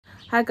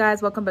Hi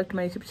guys, welcome back to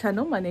my YouTube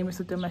channel. My name is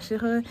Suto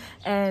Mashiro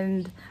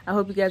and I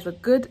hope you guys are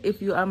good.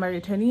 If you are my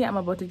returnee, I'm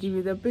about to give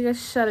you the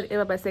biggest shout out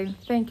ever by saying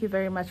thank you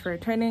very much for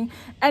returning.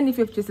 And if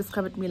you've just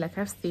discovered me, like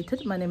I've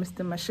stated, my name is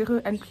Suto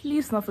Mashiro, and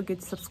please don't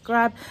forget to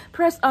subscribe,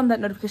 press on that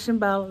notification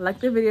bell,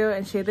 like the video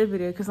and share the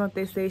video, because what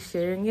they say,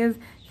 sharing is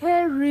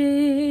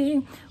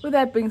caring. With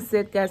that being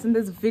said guys, in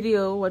this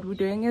video what we're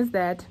doing is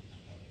that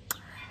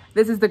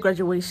this is the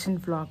graduation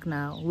vlog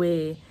now,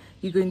 where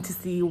you're going to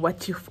see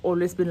what you've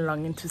always been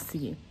longing to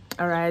see.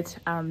 All right,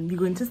 you're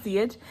going to see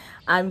it.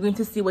 I'm going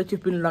to see what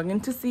you've been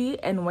longing to see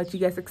and what you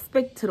guys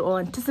expected or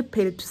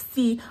anticipated to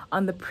see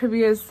on the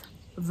previous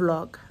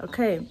vlog.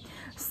 Okay,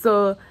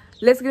 so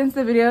let's get into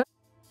the video.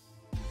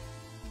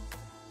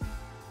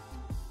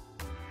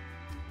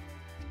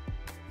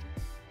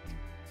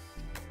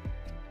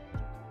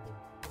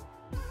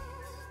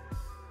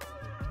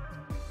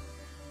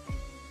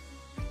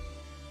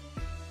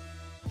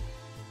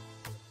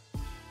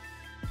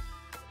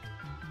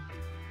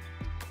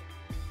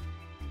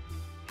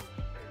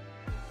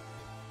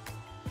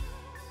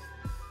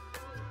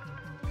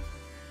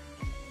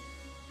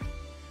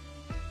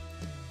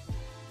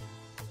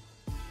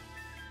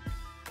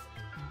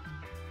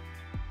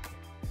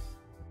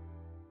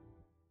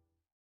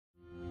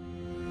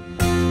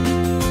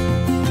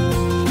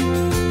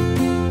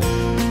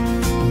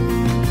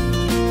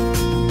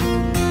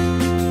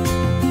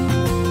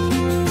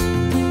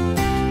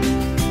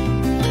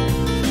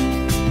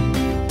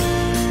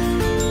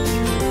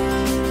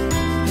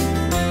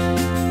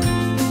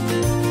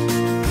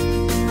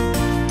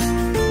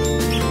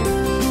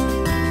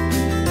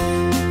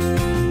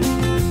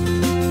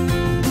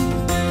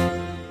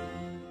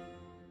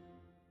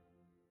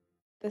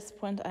 At this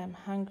point I'm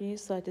hungry,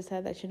 so I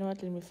decided that, you know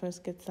what, let me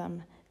first get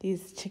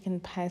these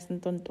chicken pies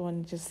and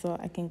tonton just so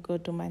I can go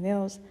do my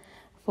nails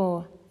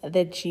for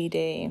the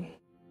G-Day.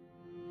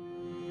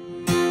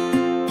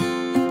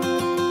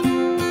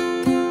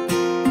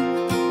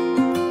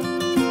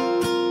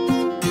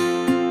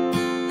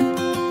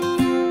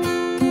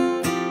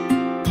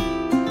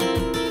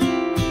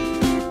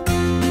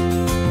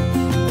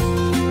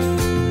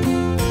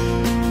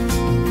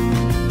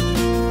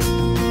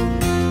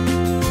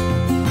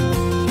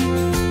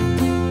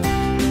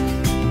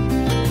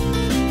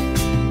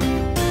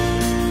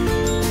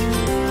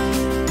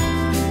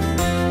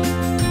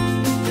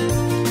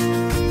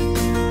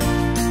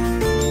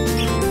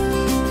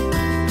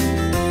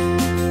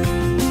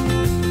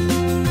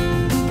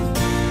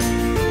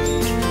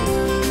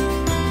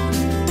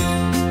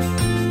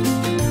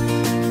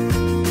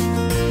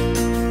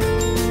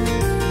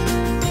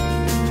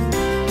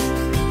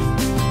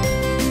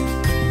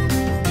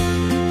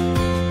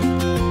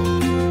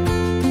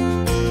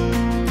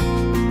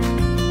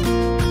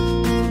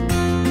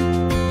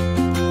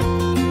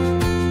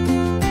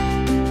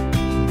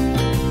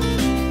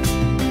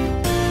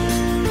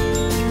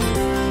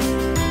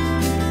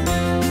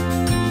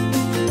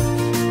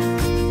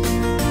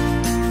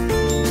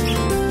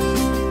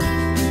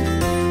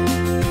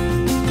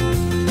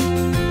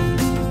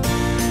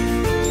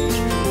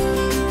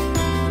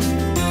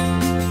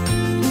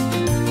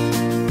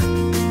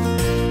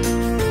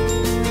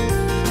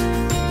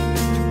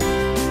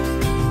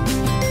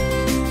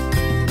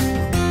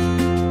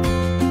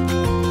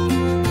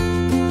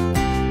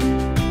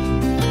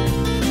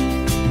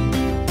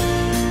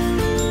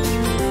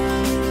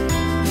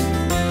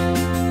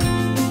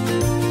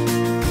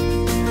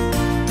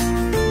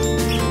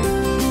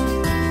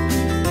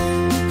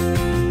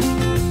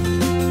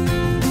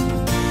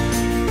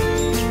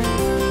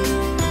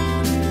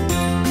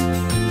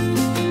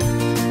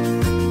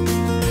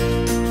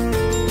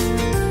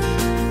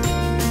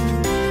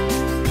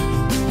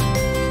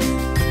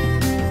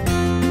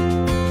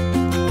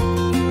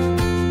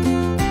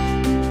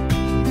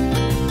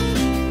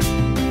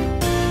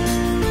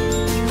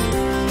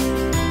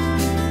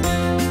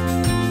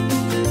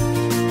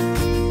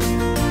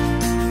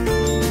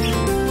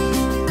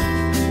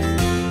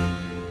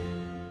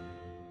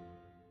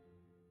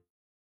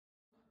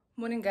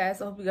 Morning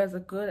guys, I hope you guys are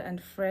good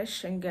and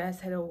fresh and you guys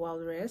had a well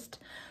rest.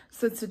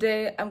 So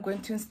today I'm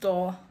going to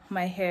install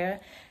my hair,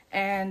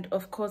 and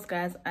of course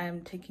guys,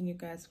 I'm taking you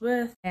guys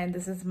with, and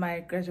this is my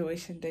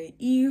graduation day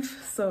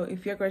eve. So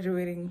if you're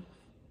graduating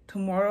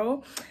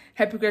tomorrow,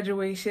 happy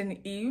graduation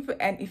eve,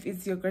 and if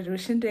it's your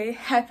graduation day,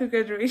 happy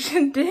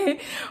graduation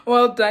day.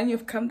 Well done,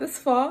 you've come this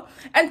far.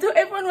 And to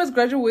everyone who has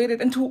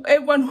graduated and to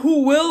everyone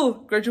who will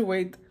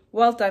graduate,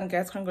 well done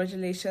guys,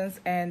 congratulations.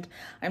 And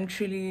I'm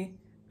truly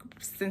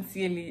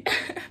sincerely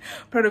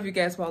proud of you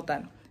guys. Well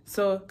done.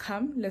 So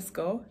come, let's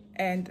go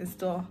and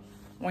install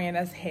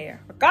Moyana's hair.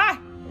 Okay.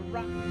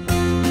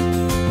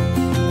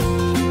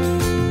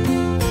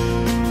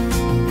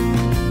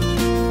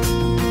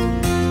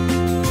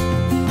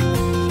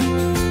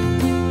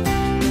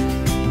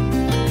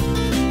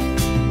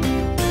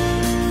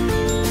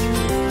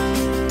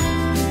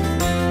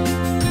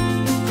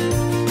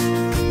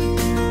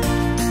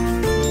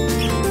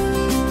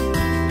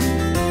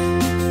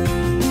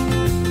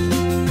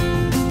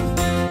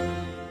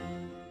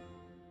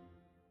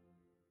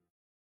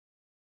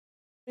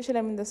 Usually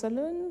I'm in the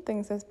salon,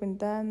 things has been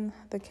done,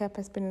 the cap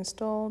has been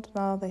installed,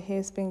 now the hair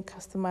is being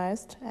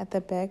customized at the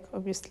back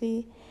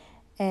obviously.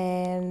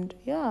 And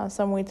yeah,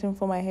 so I'm waiting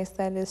for my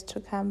hairstylist to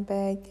come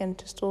back and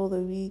to stall the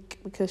wig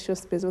because she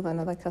was busy with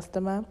another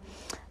customer.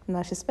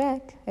 Now she's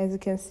back. As you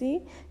can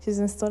see, she's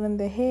installing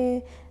the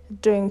hair,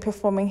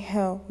 performing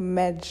her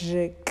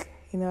magic.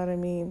 You know what I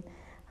mean?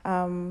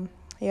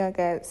 Yeah,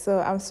 guys. So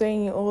I'm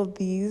showing you all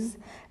these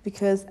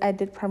because I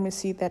did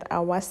promise you that I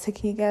was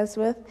taking you guys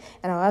with,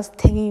 and I was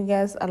taking you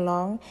guys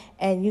along,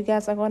 and you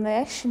guys are gonna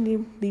actually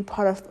be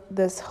part of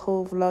this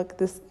whole vlog,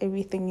 this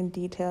everything in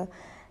detail.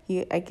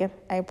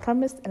 I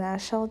promised, and I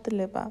shall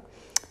deliver.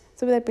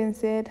 So with that being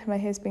said, my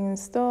hair's being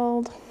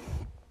installed,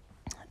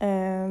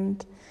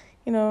 and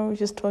we're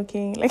just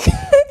talking. Like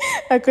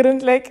I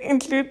couldn't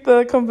include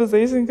the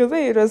conversation because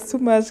it was too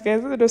much,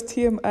 guys. It was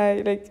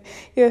TMI.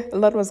 A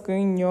lot was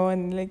going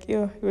on. We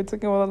were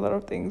talking about a lot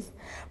of things,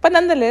 but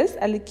nonetheless,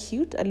 I look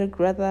cute. I look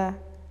rather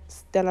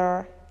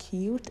stellar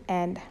cute,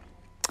 and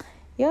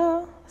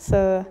yeah.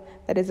 So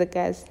that is it,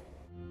 guys.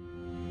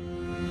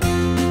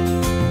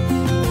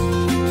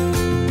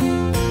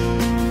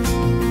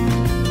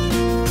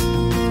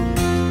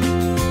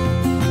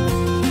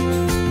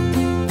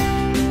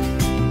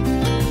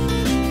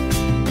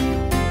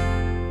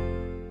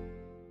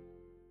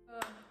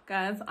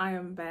 Guys, I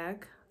am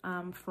back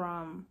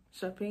from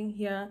shopping.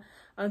 Here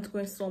I'm going to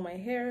install my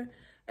hair.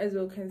 As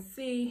you can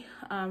see,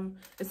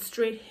 it's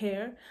straight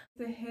hair.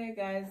 The hair,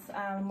 guys,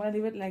 I'm gonna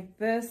leave it like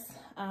this.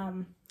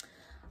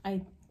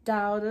 I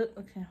doubt it.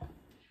 Okay.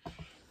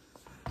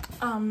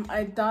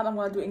 I doubt I'm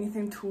gonna do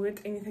anything to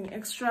it, anything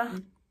extra.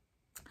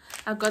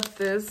 I got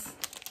this.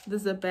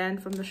 This is a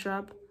band from the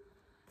shop.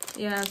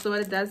 Yeah, so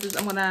what it does is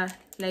I'm gonna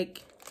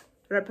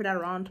wrap it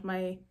around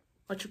my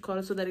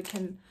so that it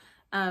can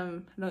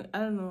no, I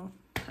don't know,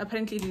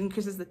 apparently it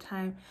increases the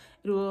time.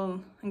 It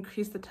will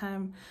increase the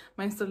time,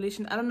 my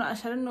installation. I don't know,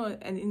 actually I don't know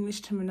an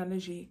English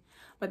terminology,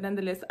 but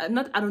nonetheless, I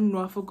don't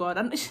know, I forgot.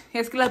 I'm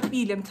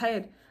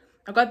tired.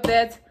 I got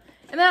that,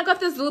 and then I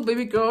got this little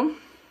baby girl.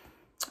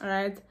 All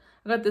right,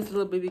 I got this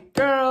little baby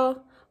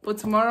girl for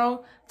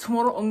tomorrow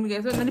only,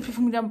 guys. So many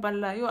perfume,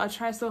 yo, I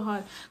try so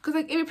hard because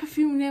every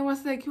perfume there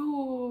was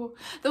yo,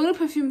 the only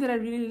perfume that I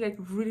really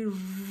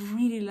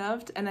really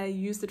loved, and I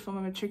used it for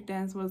my matric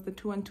dance, was the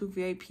 212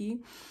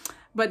 VIP.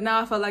 But now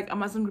I felt like I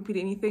mustn't repeat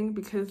anything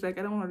because I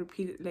don't want to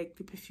repeat it,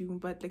 the perfume,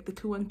 but the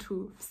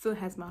 212 still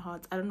has my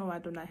heart. I don't know why I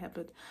do not have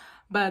it,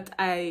 but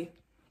I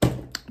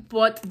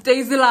bought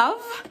Daisy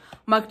Love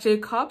Marc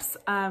Jacobs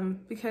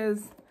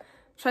because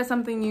try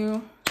something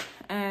new,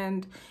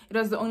 and it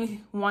was the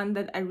only one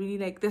that I really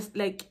it just,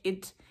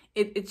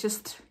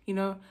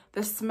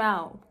 the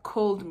smell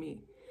called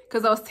me,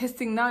 because I was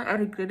testing. Now I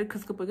regret it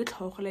because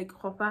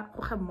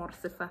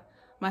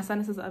my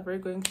sinuses are very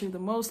going through the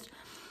most.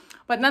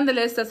 But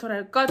nonetheless, that's what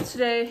I got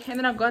today. And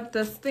then I got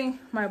this thing,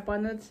 my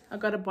bonnet. I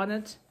got a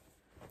bonnet.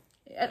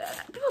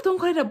 People don't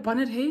call it a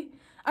bonnet, hey?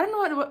 I don't know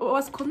what it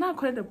was called. Now I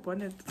call it a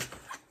bonnet.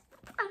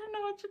 I don't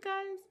know what, you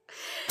guys.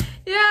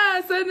 Yeah,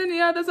 so then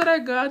yeah, that's what I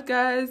got,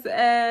 guys.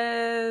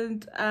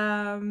 And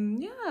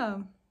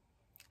yeah,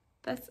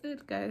 that's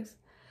it, guys.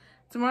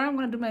 Tomorrow I'm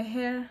gonna do my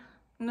hair.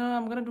 No,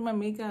 I'm gonna do my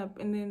makeup,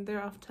 and then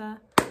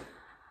thereafter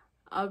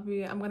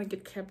I'm gonna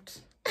get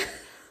kept.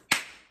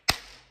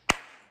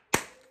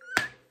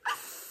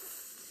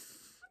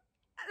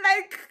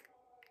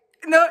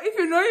 No, if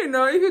you know, you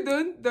know. If you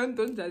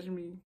don't judge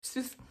me. It's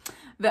just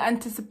the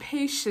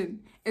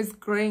anticipation is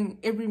growing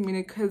every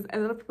minute because a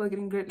lot of people are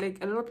getting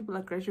a lot of people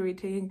are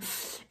graduating,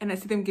 and I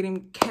see them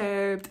getting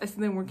kept. I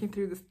see them working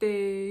through the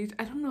stage.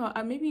 I don't know.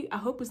 I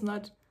hope it's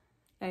not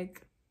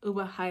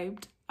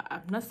overhyped.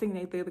 I'm not saying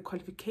the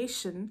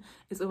qualification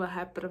is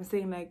overhyped, but I'm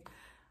saying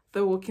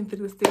they're walking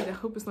through the stage. I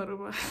hope it's not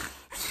over.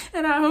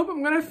 And I hope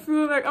I'm gonna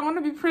feel like I'm gonna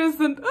be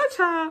present. Oh,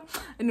 child.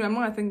 Anyway, I'm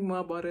gonna think more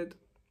about it.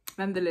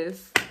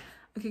 Nonetheless.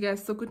 Okay,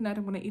 guys, so good night.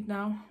 I'm gonna eat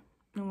now.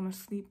 I'm gonna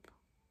sleep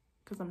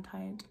because I'm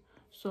tired.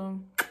 So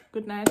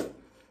good night.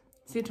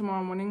 See you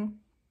tomorrow morning,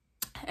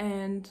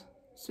 and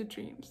sweet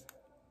dreams.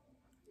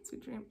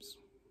 Sweet dreams.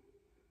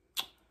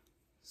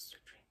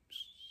 Sweet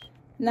dreams.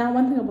 Now,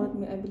 one thing about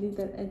me, I believe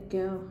that a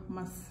girl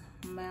must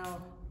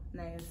smell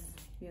nice.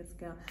 Yes,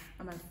 girl,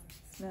 I must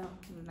smell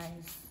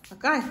nice.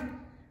 Okay,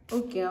 a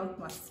girl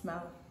must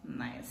smell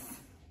nice.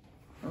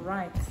 All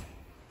right.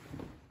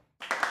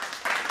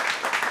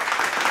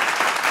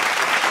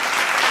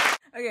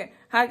 Okay,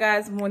 hi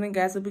guys, morning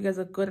guys. Hope you guys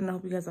are good, and I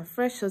hope you guys are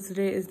fresh. So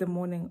today is the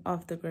morning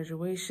of the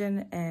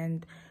graduation,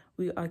 and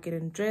we are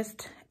getting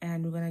dressed,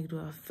 and we're gonna do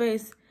our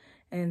face,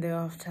 and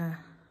thereafter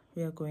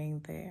we are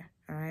going there.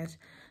 All right,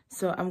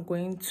 so I'm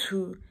going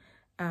to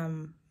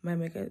my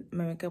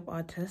makeup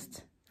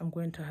artist. I'm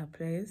going to her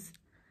place,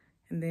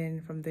 and then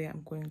from there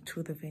I'm going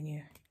to the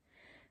venue.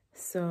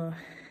 So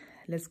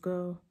let's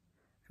go.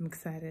 I'm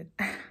excited.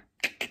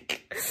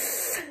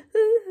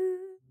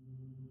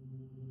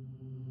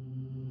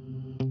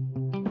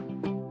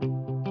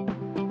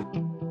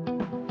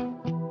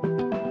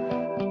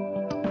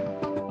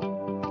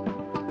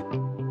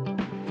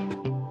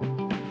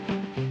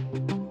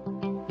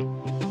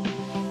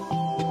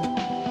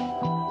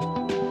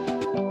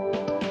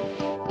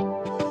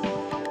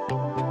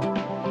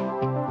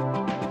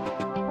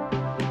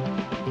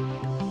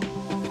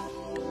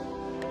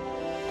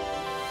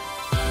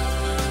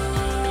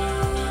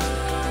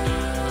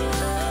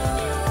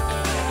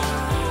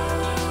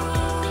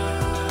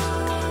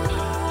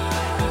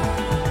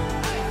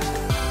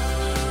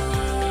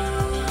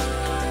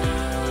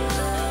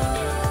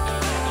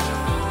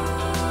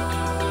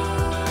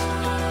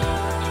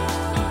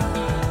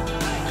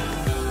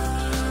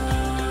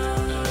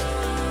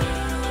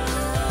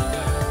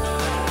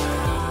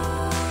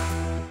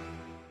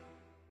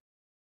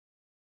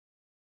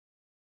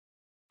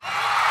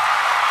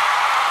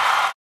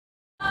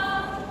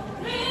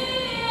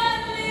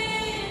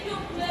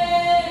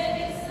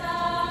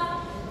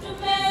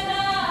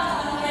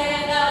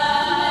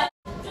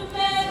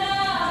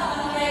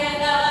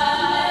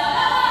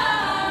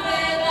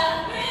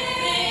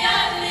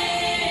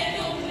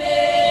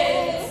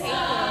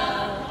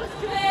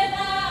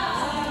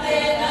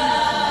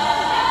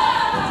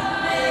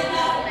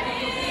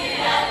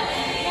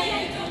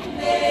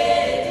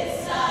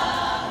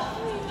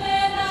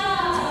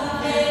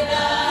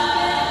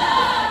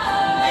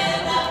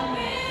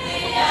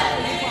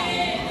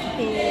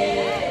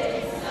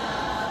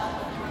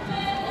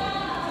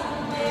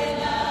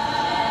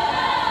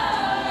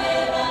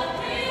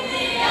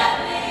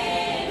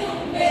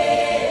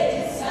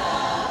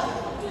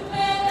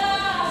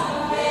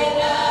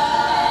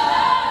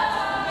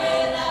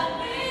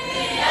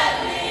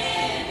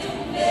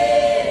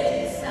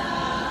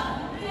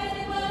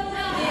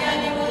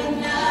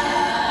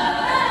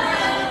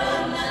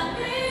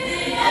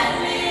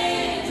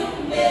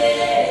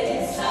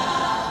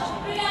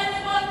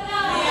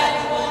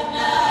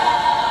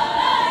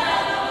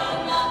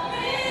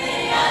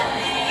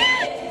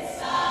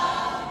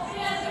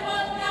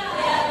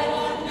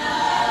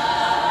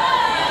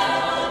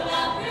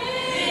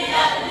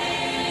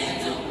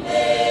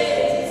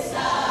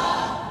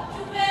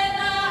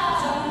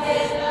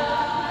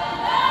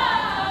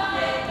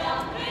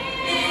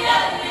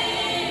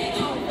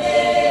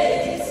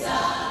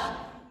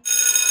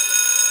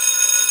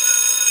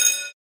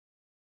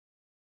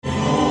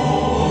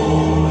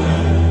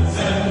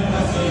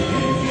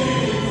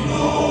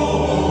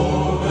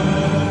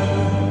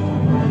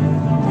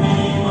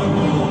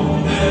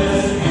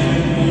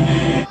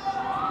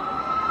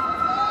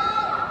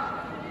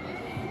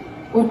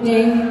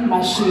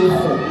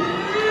 Mashego.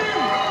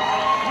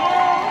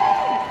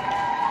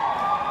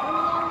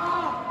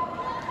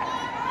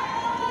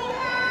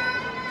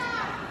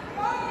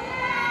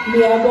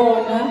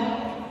 Liyabona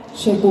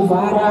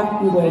Shekuvara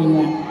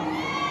Ngwenya.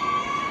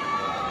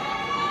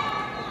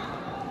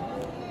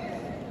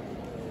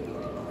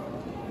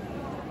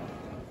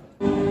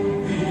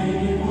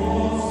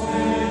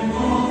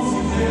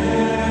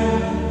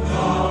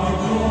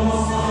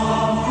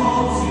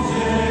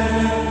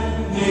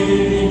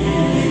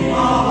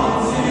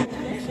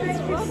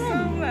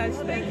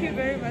 Thank you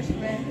very much,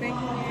 man. Thank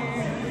you.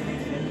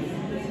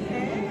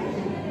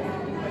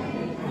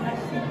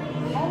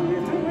 How are you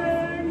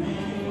doing?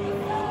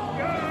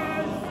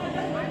 Good.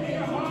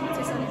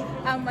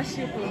 I'm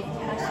Mashipu.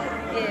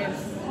 Yes.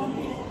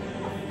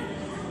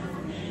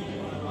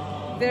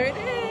 There it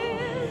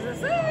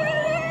is.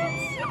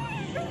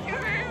 Thank you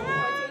very much.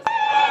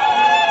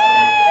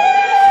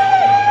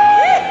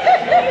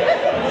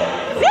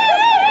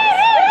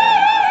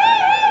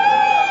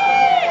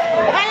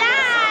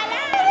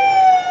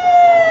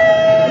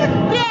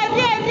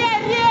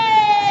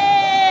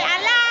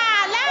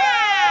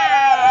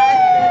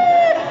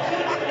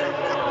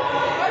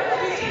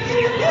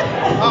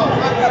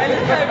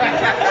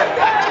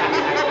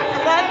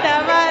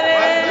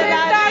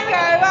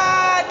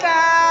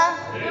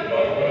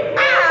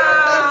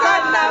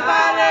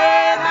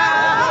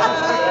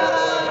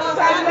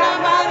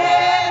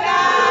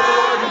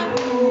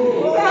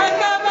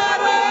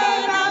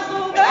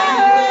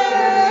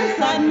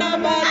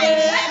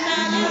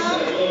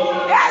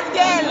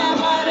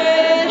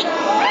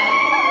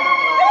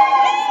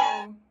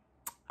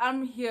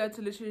 I'm here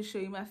to literally show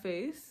you my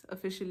face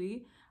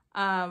officially.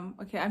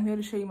 Okay, I'm here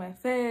to show you my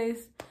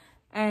face,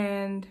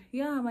 and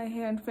yeah, my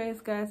hair and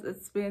face, guys.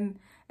 It's been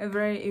a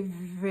very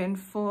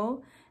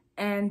eventful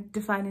and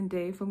defining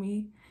day for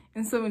me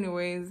in so many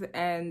ways,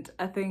 and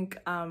I think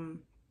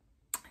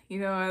you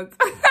know what,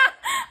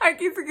 I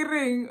keep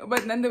forgetting,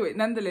 but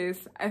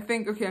nonetheless, I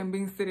think, okay, I'm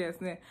being serious.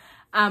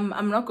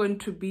 I'm not going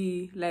to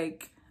be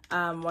like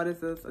what is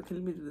this? Okay,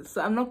 let me do this.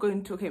 So I'm not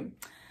going to, okay.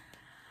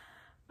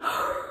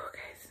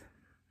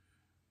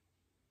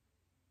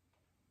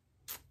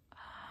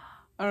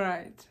 All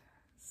right,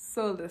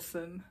 so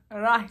listen.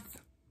 All right,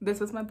 this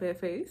was my bare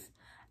face.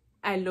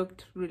 I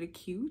looked really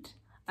cute,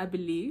 I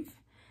believe,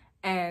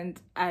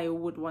 and I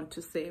would want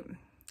to say,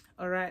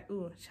 all right,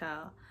 oh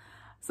child.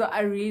 So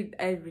I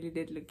really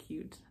did look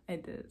cute. I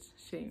did.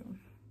 Shame,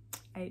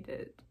 I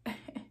did.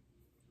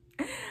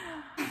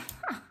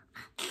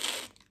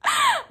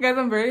 Guys,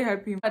 I'm very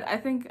happy, but I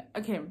think,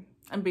 okay,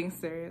 I'm being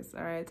serious.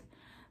 All right,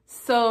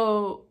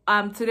 so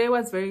today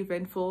was very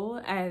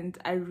eventful, and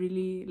I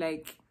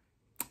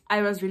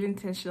was really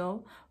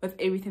intentional with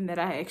everything that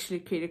I actually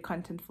created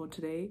content for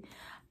today.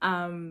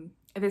 At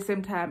the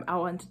same time, I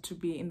wanted to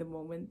be in the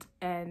moment,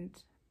 and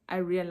I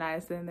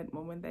realized in that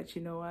moment that,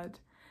 you know what,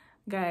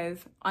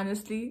 guys,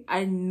 honestly,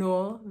 I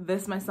know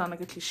this might sound like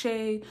a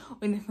cliche or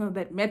anything of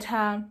that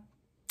meta,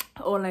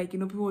 or like, you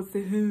know, people would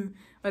say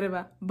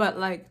whatever, but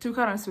like, to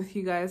be honest with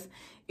you guys,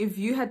 if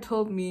you had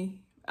told me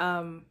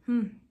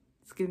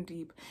it's getting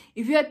deep,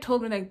 if you had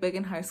told me like back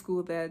in high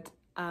school that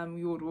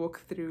you would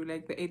walk through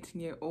like the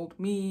 18-year-old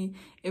me,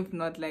 if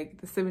not like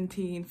the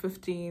 17,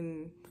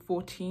 15,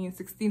 14,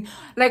 16,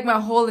 like my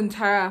whole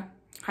entire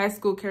high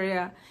school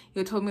career,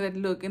 you told me that,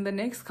 look, in the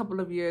next couple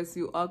of years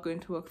you are going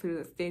to walk through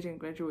the stage and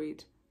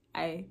graduate,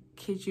 I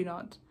kid you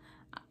not,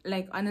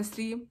 like,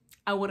 honestly,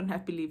 I wouldn't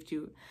have believed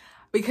you,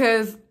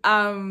 because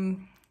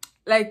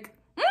like,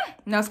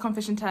 now it's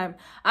confession time.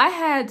 I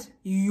had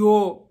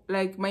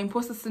like, my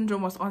imposter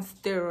syndrome was on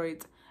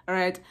steroids. All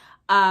right,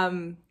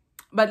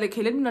 but like,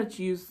 okay, let me not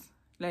use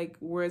like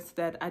words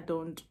that I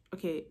don't,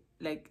 okay,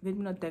 like, let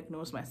me not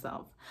diagnose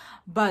myself,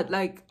 but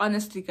like,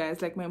 honestly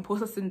guys, like, my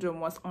imposter syndrome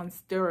was on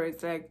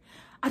steroids. Like,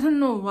 I don't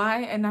know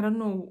why, and I don't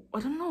know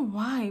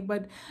why,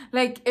 but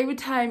like,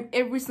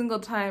 every single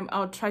time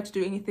I would try to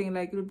do anything,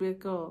 like, it would be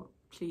like, oh,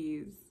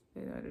 please,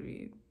 you know what I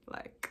mean,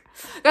 like,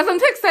 guys, I'm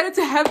too excited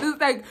to have this,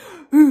 like,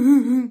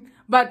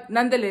 but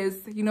nonetheless,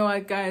 you know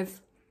what, guys,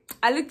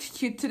 I looked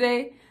cute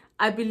today,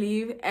 I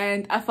believe,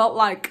 and I felt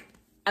like,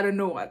 I don't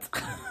know what.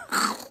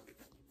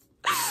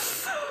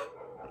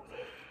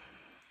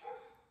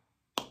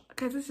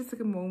 Guys, it's just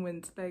like a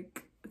moment.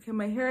 Like, okay,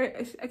 my hair,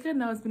 I can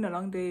now, it's been a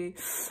long day.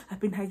 I've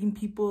been hugging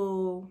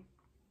people.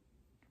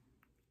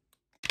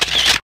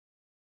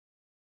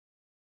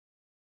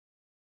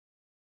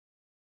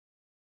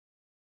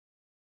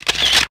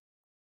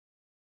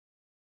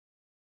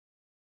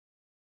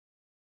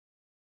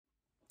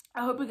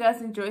 I hope you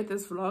guys enjoyed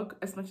this vlog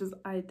as much as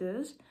I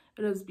did.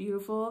 It was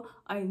beautiful.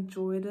 I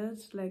enjoyed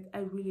it. Like, I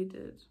really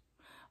did.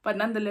 But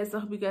nonetheless, I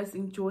hope you guys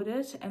enjoyed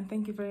it, and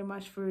thank you very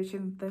much for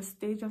reaching this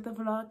stage of the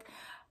vlog,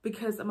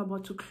 because I'm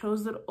about to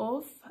close it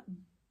off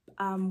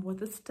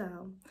with a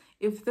style.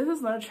 If this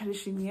is not a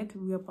tradition yet,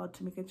 we're about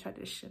to make a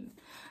tradition.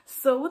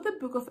 So with the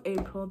book of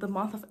April, the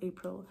month of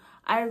April,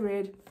 I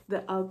read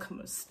The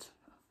Alchemist.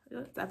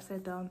 It's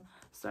upside down,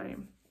 sorry.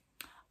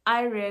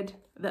 I read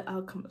The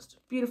Alchemist.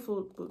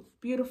 Beautiful book,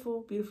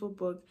 beautiful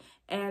book,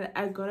 and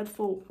I got it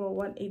for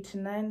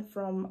 $1.89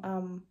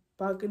 from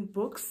Bargain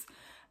Books.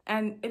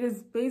 And it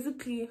is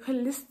basically,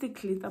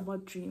 holistically, it's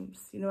about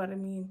dreams. You know what I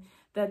mean?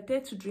 That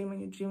dare to dream,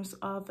 and your dreams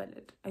are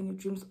valid, and your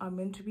dreams are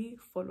meant to be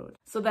followed.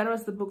 So that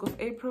was the book of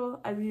April.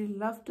 I really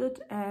loved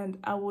it, and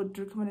I would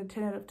recommend a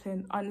 10 out of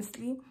 10,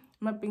 honestly.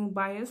 I'm not being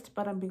biased,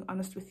 but I'm being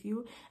honest with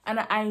you. And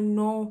I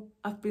know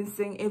I've been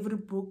saying every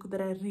book that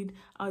I read,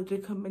 I would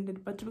recommend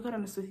it. But to be quite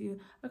honest with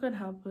you, I can't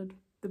help it.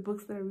 The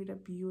books that I read are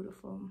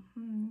beautiful.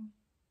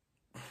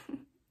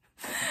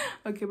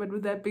 Okay, but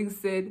with that being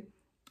said,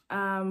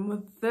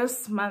 with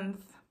this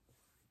month,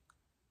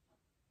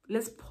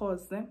 let's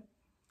pause there.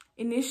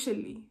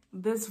 Initially,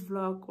 this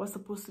vlog was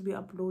supposed to be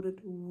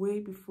uploaded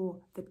way before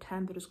the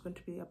time that it's going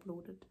to be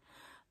uploaded.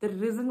 The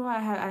reason why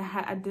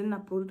I didn't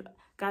upload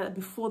it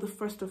before the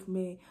 1st of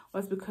May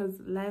was because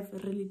life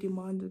really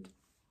demanded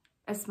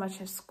as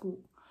much as school.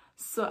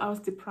 So I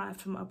was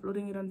deprived from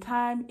uploading it on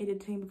time,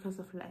 editing, because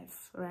of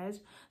life, right?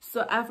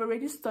 So I've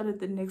already started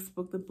the next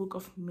book, the book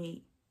of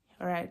May,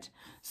 all right?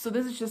 So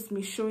this is just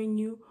me showing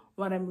you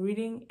what I'm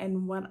reading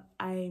and what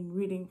I'm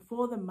reading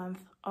for the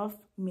month of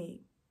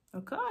May.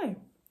 Okay,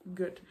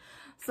 good.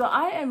 So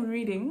I am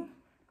reading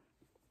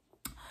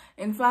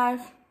in 5,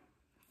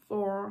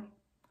 4,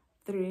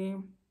 3,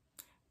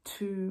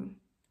 2,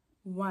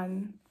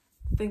 1,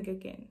 Think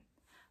Again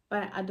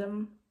by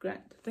Adam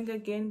Grant. Think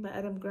Again by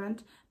Adam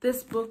Grant.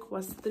 This book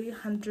was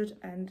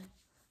 $350.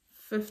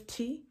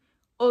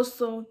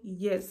 Also,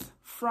 yes,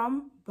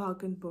 from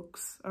Bargain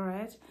Books, all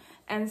right?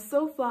 And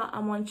so far,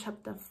 I'm on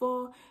chapter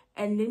 4,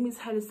 and let me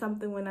tell you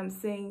something when I'm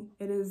saying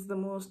it is the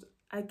most,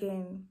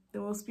 again, the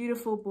most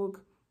beautiful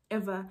book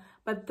ever.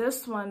 But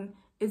this one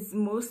is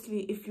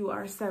mostly if you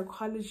are a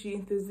psychology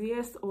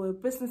enthusiast or a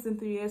business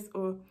enthusiast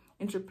or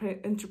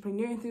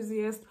entrepreneur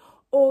enthusiast,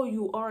 or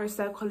you are a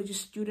psychology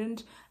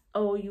student,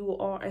 or you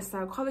are a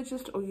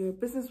psychologist, or you're a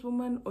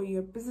businesswoman, or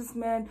you're a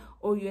businessman,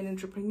 or you're an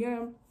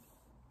entrepreneur,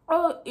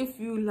 or if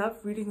you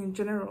love reading in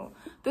general.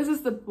 This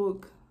is the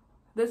book.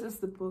 This is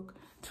the book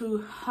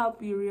to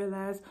help you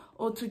realize,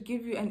 or to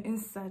give you an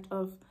insight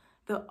of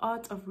the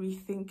art of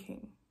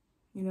rethinking,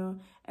 you know,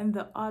 and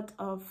the art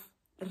of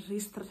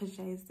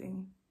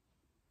re-strategizing.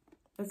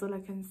 That's all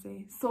I can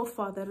say. So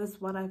far, that is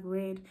what I've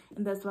read,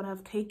 and that's what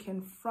I've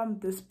taken from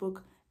this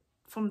book.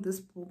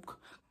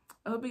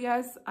 I hope you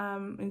guys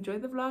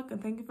enjoyed the vlog,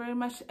 and thank you very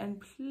much.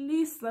 And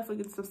please don't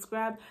forget to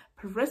subscribe,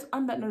 press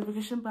on that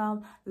notification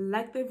bell,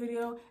 like the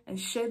video, and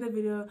share the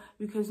video,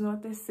 because you know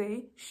what they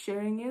say,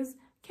 sharing is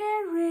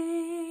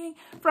caring.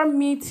 From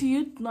me to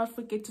you, do not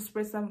forget to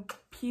spread some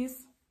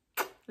peace,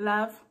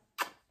 love,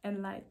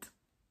 and light.